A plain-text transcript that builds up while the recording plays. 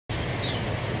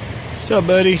What's up,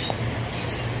 buddy? I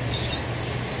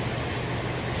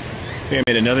think I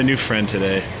made another new friend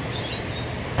today.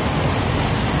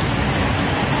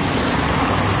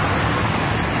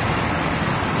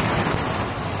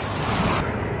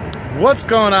 What's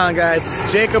going on, guys?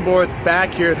 It's Jacob Orth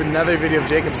back here with another video of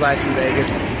Jacob's Life in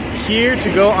Vegas. Here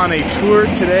to go on a tour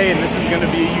today, and this is going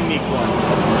to be a unique one.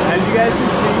 As you guys can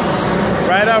see,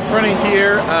 right out front of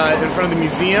here, in front of the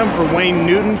museum for Wayne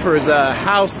Newton for his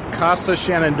house, Casa de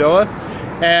Shenandoah.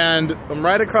 And I'm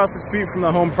right across the street from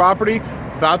the home property,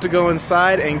 about to go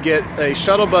inside and get a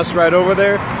shuttle bus right over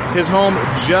there. His home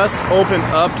just opened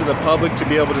up to the public to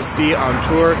be able to see on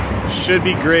tour. Should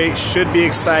be great, should be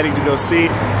exciting to go see.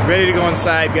 Ready to go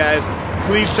inside, guys.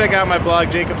 Please check out my blog,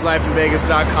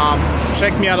 Jacobslifeinvegas.com.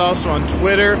 Check me out also on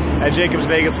Twitter at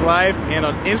JacobsVegasLife and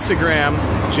on Instagram,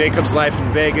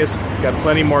 JacobsLifeinVegas. Got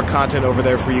plenty more content over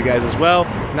there for you guys as well.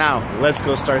 Now, let's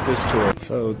go start this tour.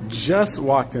 So, just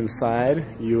walked inside.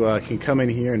 You can come in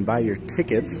here and buy your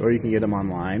tickets, or you can get them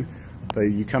online. But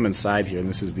you come inside here, and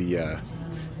this is the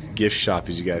gift shop,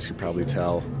 as you guys can probably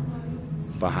tell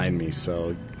behind me.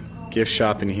 So, gift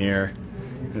shop in here.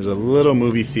 There's a little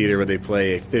movie theater where they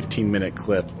play a 15-minute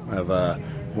clip of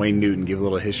Wayne Newton, give a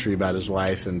little history about his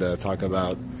life and talk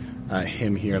about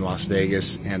him here in Las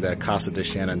Vegas and Casa de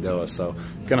Shenandoah. So,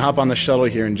 gonna hop on the shuttle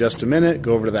here in just a minute,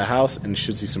 go over to the house, and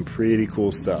should see some pretty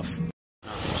cool stuff.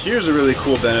 Here's a really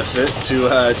cool benefit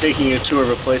to taking a tour of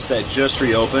a place that just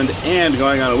reopened and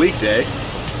going on a weekday.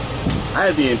 I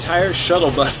had the entire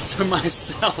shuttle bus to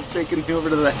myself taking me over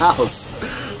to the house.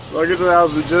 So I'll get to the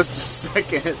house in just a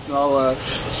second and I'll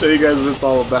show you guys what it's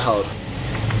all about.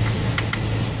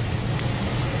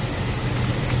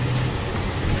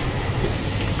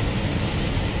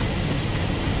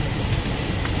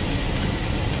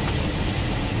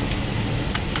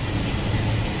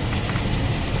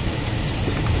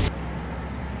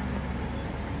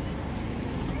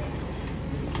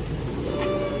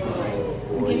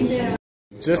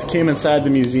 Just came inside the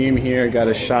museum here, got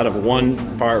a shot of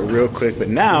one part real quick, but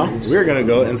now we're gonna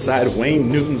go inside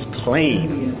Wayne Newton's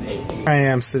plane. I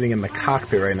am sitting in the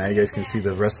cockpit right now. You guys can see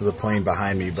the rest of the plane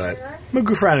behind me, but I'm gonna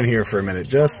goof around in here for a minute,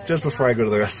 just before I go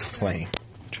to the rest of the plane.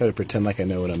 Try to pretend like I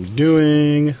know what I'm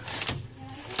doing.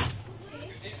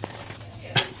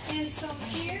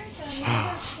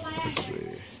 Let's see.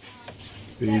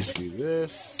 Please do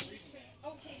this.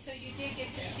 Okay, so you did get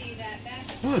to see that.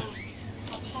 That's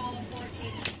Apollo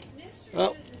 14.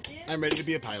 Well, I'm ready to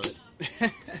be a pilot.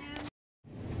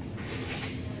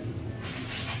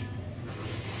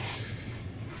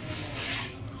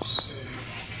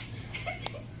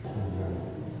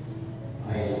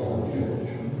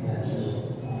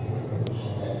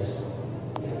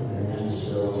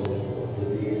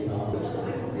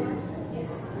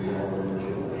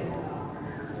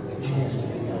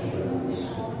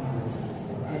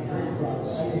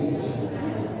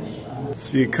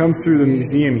 So you come through the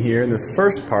museum here, and this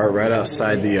first part, right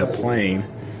outside the plane,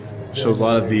 shows a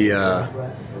lot of the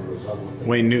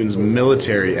Wayne Newton's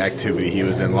military activity he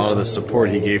was in, a lot of the support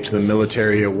he gave to the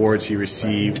military awards he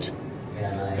received,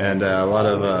 and a lot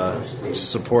of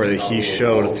support that he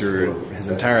showed through his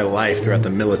entire life throughout the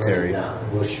military.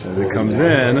 As it comes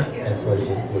in,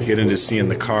 we get into seeing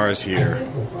the cars here.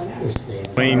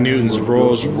 Wayne Newton's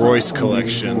Rolls Royce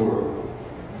collection.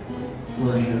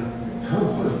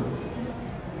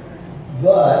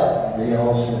 But they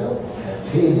also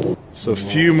have tables. So a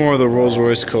few more of the Rolls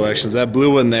Royce collections. That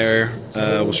blue one there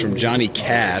was from Johnny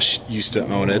Cash, used to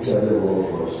own it.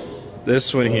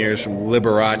 This one here is from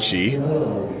Liberace. And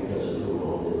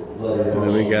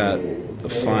then we got the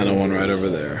final one right over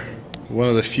there. One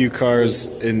of the few cars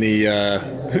in the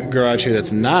garage here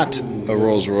that's not a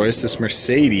Rolls Royce, this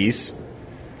Mercedes.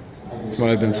 From what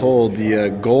I've been told, the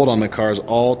gold on the car is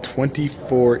all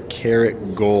 24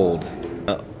 karat gold.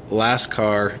 Last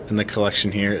car in the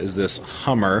collection here is this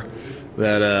Hummer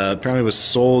that apparently was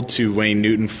sold to Wayne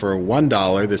Newton for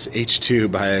 $1, this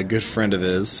H2 by a good friend of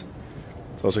his.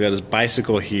 He's also got his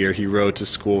bicycle here. He rode to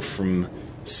school from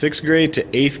 6th grade to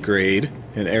 8th grade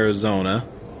in Arizona.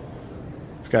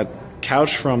 It's got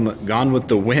couch from Gone with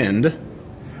the Wind,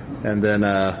 and then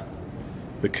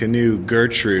the canoe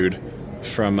Gertrude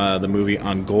from the movie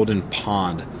On Golden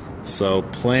Pond. So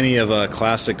plenty of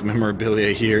classic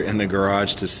memorabilia here in the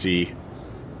garage to see.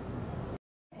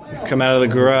 Come out of the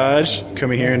garage,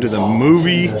 coming here into the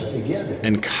movie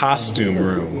and costume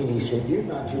room. And he said, "You're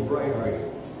not too bright, are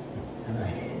you?" And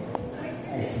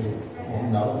I said, "Well,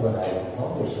 no, but I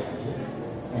publicize it."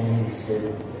 And he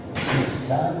said, "It's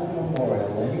time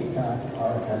immemorial, anytime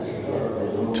archives."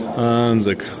 Tons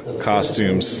of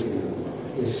costumes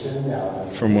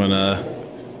from when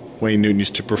Wayne Newton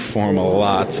used to perform a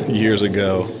lot years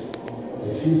ago. I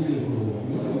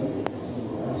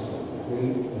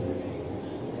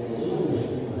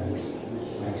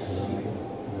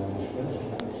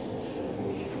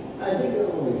think it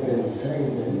only fair to say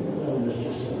that even though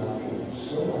Mr. Sinatra is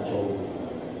so much older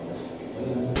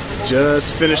than us,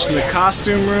 Just finished in the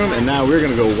costume room, and now we're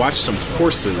gonna go watch some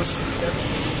horses.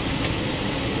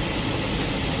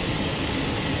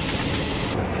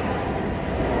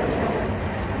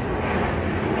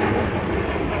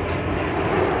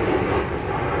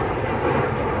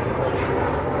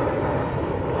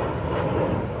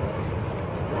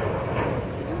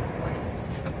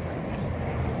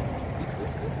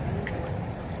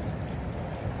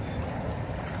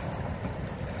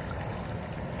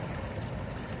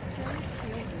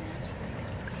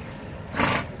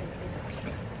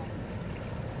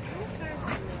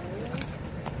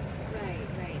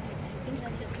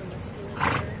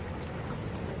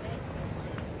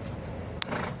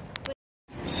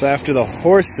 So after the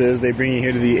horses, they bring you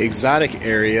here to the exotic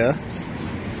area.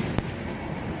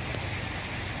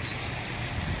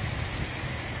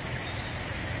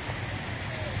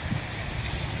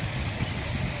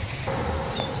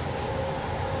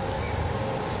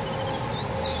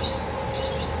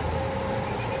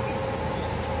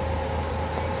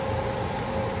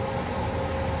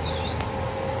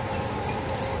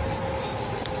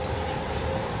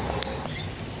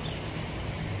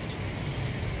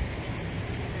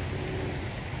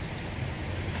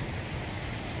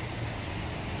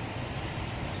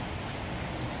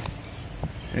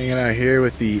 Hanging out here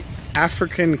with the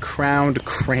African crowned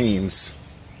cranes.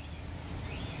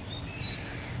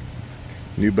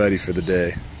 New buddy for the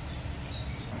day.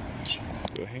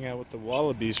 Go hang out with the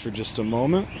wallabies for just a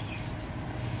moment.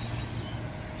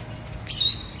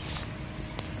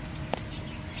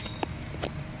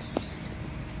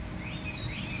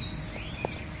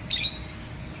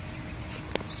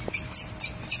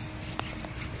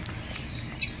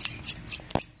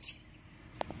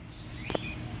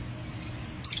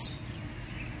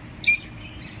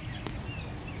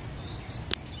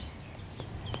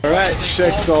 Alright,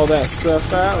 checked all that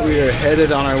stuff out. We are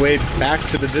headed on our way back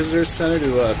to the visitor center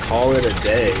to call it a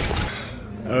day.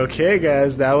 Okay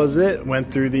guys, that was it. Went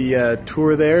through the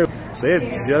tour there. So they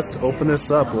had just opened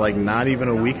this up like not even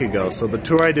a week ago. So the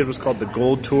tour I did was called the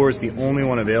Gold Tour. It's the only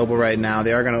one available right now.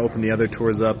 They are going to open the other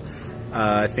tours up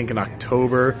I think in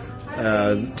October.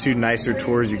 Two nicer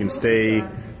tours. You can stay,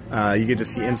 you get to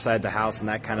see inside the house and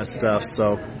that kind of stuff.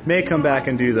 So may come back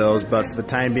and do those, but for the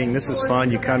time being, this is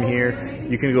fun. You come here,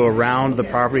 you can go around the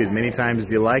property as many times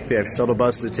as you like. They have shuttle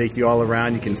buses that take you all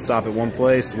around. You can stop at one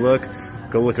place, look,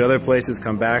 go look at other places,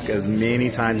 come back as many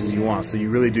times as you want. So you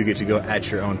really do get to go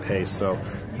at your own pace. So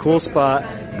cool spot.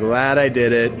 Glad I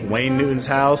did it. Wayne Newton's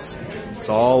house. It's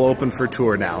all open for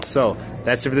tour now. So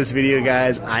that's it for this video,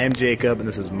 guys. I am Jacob, and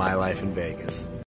this is My Life in Vegas.